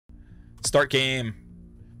Start game.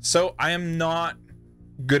 So I am not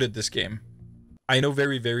good at this game. I know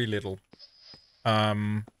very, very little.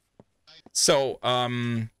 So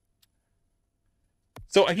I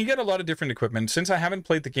can get a lot of different equipment. Since I haven't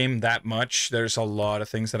played the game that much, there's a lot of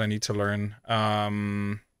things that I need to learn.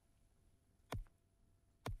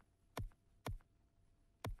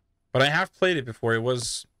 But I have played it before. It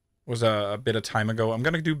was a bit of time ago. I'm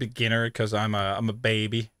gonna do beginner because I'm a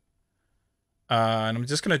baby. And I'm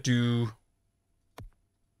just gonna do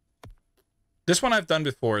this one I've done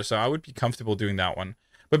before, so I would be comfortable doing that one.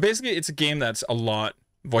 But basically, it's a game that's a lot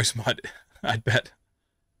voice mod, I'd bet.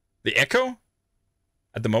 The echo?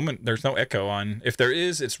 At the moment, there's no echo on. If there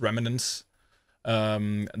is, it's remnants.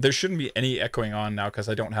 There shouldn't be any echoing on now because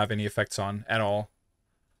I don't have any effects on at all.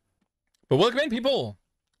 But welcome in, people!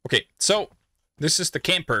 Okay, so this is the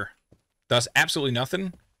camper. Does absolutely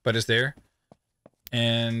nothing, but is there.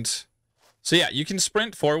 And so yeah, you can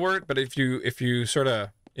sprint forward, but if you sort of,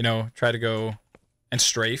 you know, try to go and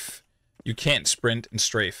strafe, you can't sprint and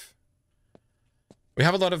strafe. We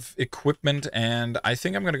have a lot of equipment, and I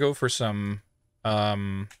think I'm gonna go for some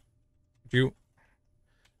So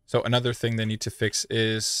another thing they need to fix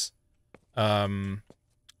is it's kind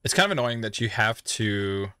of annoying that you have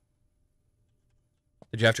to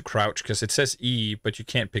crouch because it says E, but you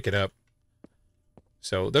can't pick it up.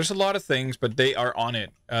 So there's a lot of things, but they are on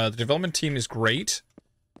it. The development team is great,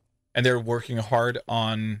 and they're working hard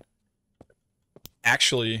on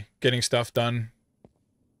actually getting stuff done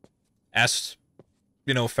as,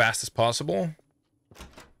 you know, fast as possible.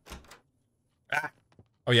 Ah.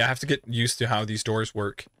 Oh yeah, I have to get used to how these doors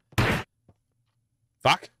work.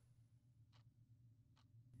 Fuck.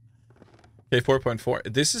 Okay,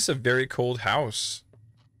 4.4. This is a very cold house.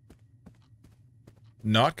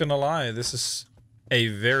 Not gonna lie, this is a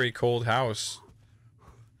very cold house.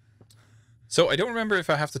 So I don't remember if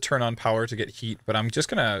I have to turn on power to get heat, but I'm just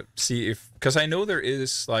gonna see if, because I know there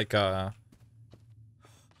is like a...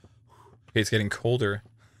 Okay, it's getting colder.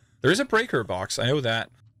 There is a breaker box, I know that.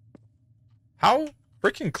 How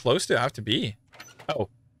freaking close do I have to be? Oh,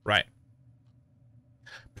 right.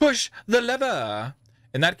 Push the lever!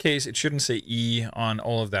 In that case, it shouldn't say E on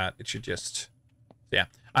all of that. It should just... Yeah.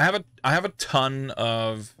 I have a ton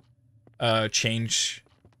of change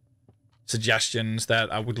suggestions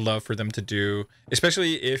that I would love for them to do,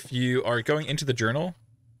 especially if you are going into the journal.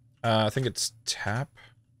 I think it's tap.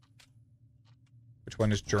 Which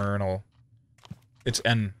one is journal? It's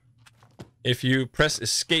N. If you press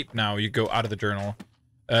escape now, you go out of the journal.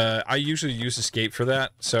 I usually use escape for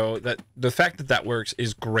that, so that the fact that that works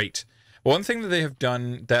is great. One thing that they have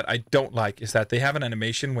done that I don't like is that they have an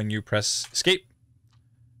animation when you press escape.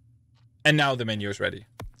 And now the menu is ready.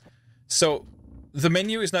 So the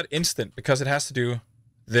menu is not instant because it has to do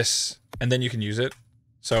this, and then you can use it.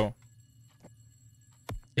 So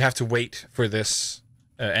you have to wait for this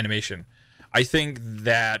animation. I think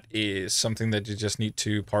that is something that you just need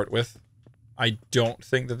to part with. I don't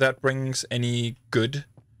think that that brings any good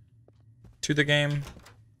to the game.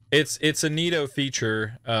 It's a neato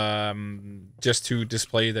feature, just to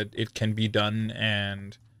display that it can be done,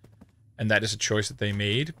 and that is a choice that they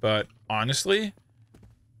made. But honestly,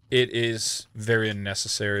 it is very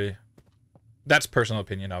unnecessary. That's personal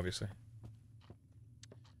opinion, obviously.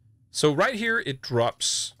 So right here, it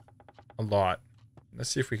drops a lot. Let's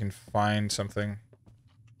see if we can find something.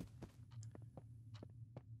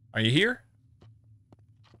 Are you here?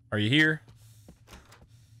 Are you here?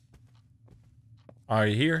 Are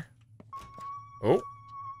you here? Oh.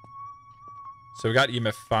 So we got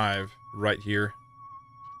EMF 5 right here.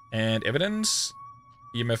 And evidence,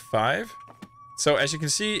 EMF 5. So as you can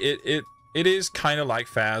see, it is kind of like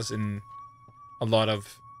Phaz in a lot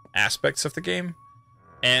of aspects of the game.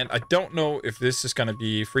 And I don't know if this is going to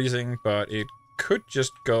be freezing, but it could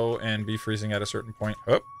just go and be freezing at a certain point.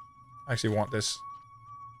 Oh, I actually want this.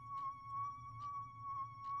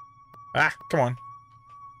 Ah, come on.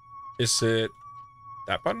 Is it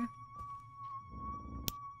that button?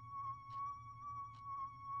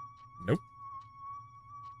 Nope.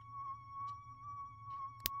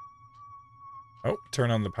 Oh,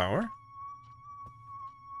 turn on the power.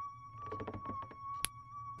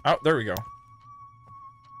 Oh, there we go.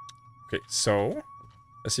 Okay, so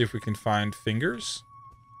let's see if we can find fingers.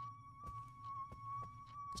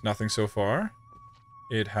 There's nothing so far.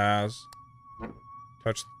 It has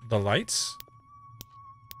touched the lights.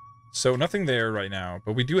 So nothing there right now,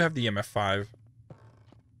 but we do have the EMF 5.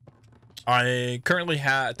 I currently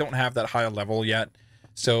don't have that high a level yet,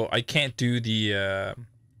 so I can't do the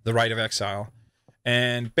Rite of Exile.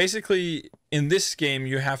 And basically, in this game,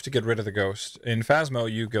 you have to get rid of the ghost. In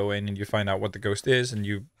Phasmo, you go in and you find out what the ghost is, and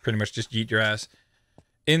you pretty much just yeet your ass.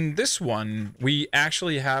 In this one, we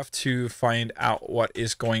actually have to find out what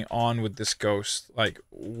is going on with this ghost. Like,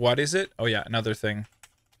 what is it? Oh yeah, another thing.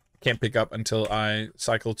 Can't pick up until I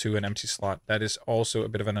cycle to an empty slot. That is also a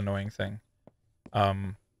bit of an annoying thing.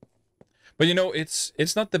 But you know,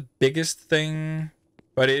 it's not the biggest thing,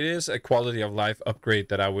 but it is a quality of life upgrade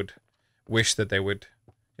that I would wish that they would,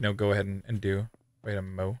 you know, go ahead and do. Wait a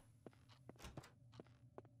mo.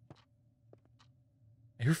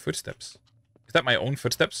 I hear footsteps. Is that my own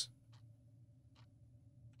footsteps?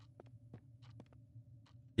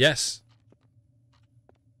 Yes.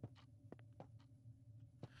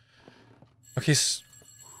 Okay,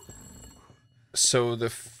 so the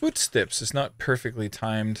footsteps is not perfectly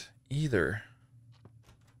timed either.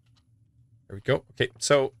 There we go. Okay,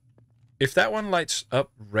 so if that one lights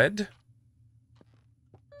up red...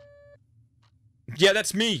 Yeah,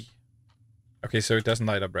 that's me! Okay, so it doesn't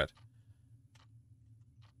light up red.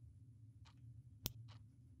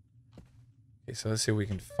 Okay, so let's see what we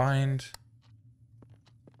can find.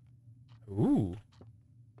 Ooh.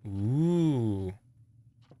 Ooh.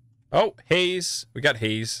 Oh, haze. We got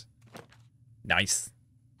haze. Nice.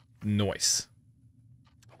 Nice.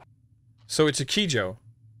 So it's a Kijo.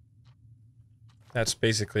 That's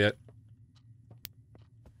basically it.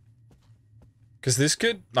 Because this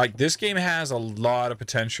could, like, this game has a lot of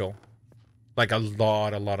potential. Like, a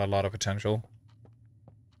lot of potential.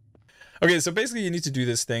 Okay, so basically you need to do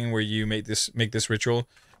this thing where you make this ritual.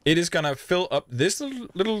 It is gonna fill up this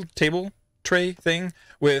little table tray thing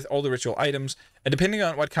with all the ritual items, and depending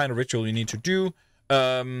on what kind of ritual you need to do,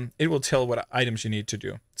 it will tell what items you need to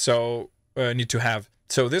do. So need to have.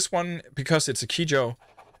 So this one, because it's a Kijo,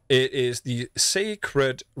 it is the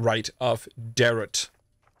Sacred Rite of Differernt,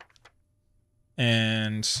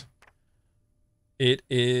 and it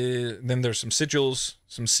is. Then there's some sigils,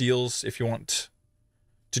 some seals if you want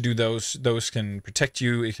to do those. Those can protect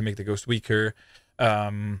you. It can make the ghost weaker.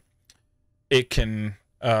 It can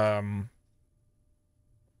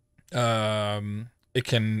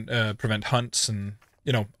prevent hunts and,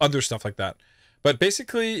 you know, other stuff like that. But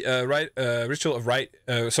basically, ritual of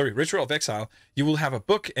exile. You will have a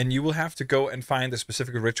book, and you will have to go and find the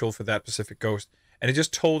specific ritual for that specific ghost. And it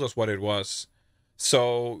just told us what it was.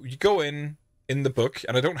 So you go in the book,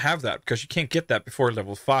 and I don't have that because you can't get that before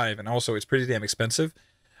level 5, and also it's pretty damn expensive.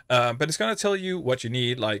 But it's gonna tell you what you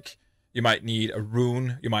need. Like, you might need a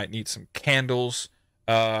rune, you might need some candles,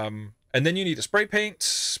 and then you need a spray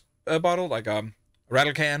paint bottle, like a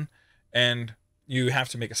rattle can, and you have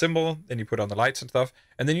to make a symbol, then you put on the lights and stuff,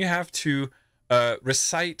 and then you have to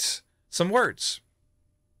recite some words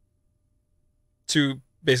to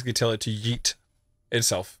basically tell it to yeet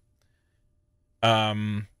itself.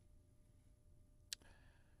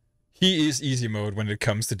 He is easy mode when it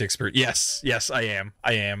comes to Dixpert. Yes, I am.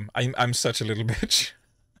 I'm such a little bitch.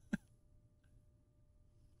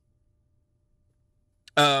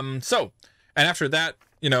 So, and after that,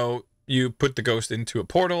 you know, you put the ghost into a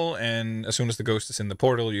portal, and as soon as the ghost is in the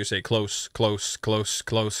portal, you say close, close, close,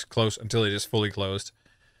 close, close, until it is fully closed.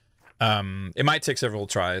 It might take several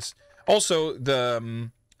tries. Also, the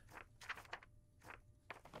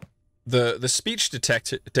speech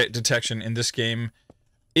detection in this game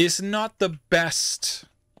is not the best.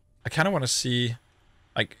 I kind of want to see,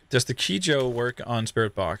 like, does the Kijo work on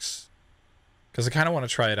Spirit Box? Because I kind of want to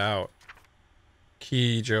try it out.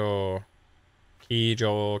 Kijo.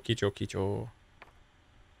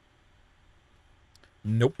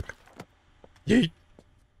 Nope. Yeet.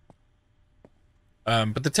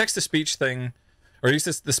 But the text-to-speech thing, or at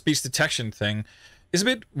least the speech detection thing, is a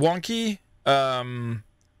bit wonky.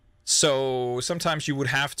 So sometimes you would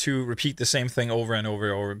have to repeat the same thing over and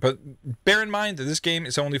over and over. But bear in mind that this game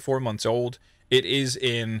is only 4 months old. It is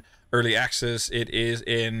in early access. It is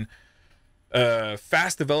in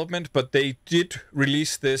fast development, but they did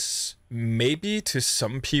release this maybe to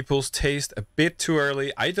some people's taste a bit too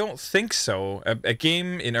early. I don't think so. A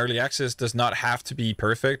game in early access does not have to be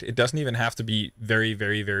perfect. It doesn't even have to be very,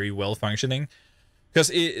 very, very well functioning,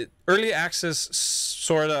 because early access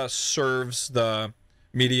sort of serves the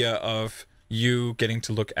media of you getting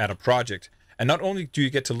to look at a project. And not only do you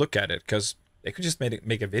get to look at it, because they could just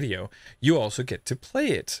make a video, you also get to play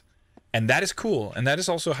it. And that is cool. And that is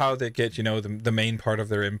also how they get, you know, the main part of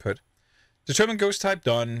their input. Determine ghost type,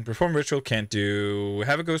 done. Perform ritual, can't do.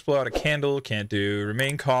 Have a ghost blow out a candle, can't do.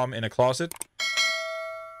 Remain calm in a closet.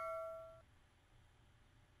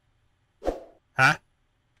 Huh?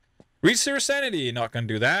 Reach zero sanity, not gonna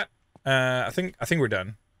do that. I think we're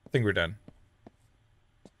done. I think we're done.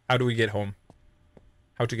 How do we get home?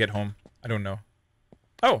 How to get home? I don't know.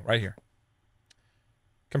 Oh, right here.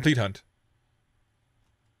 Complete hunt.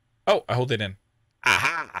 Oh, I hold it in.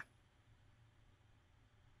 Aha!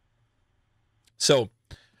 So,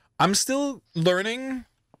 I'm still learning.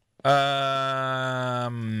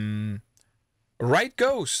 Right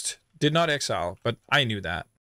Ghost did not exile, but I knew that.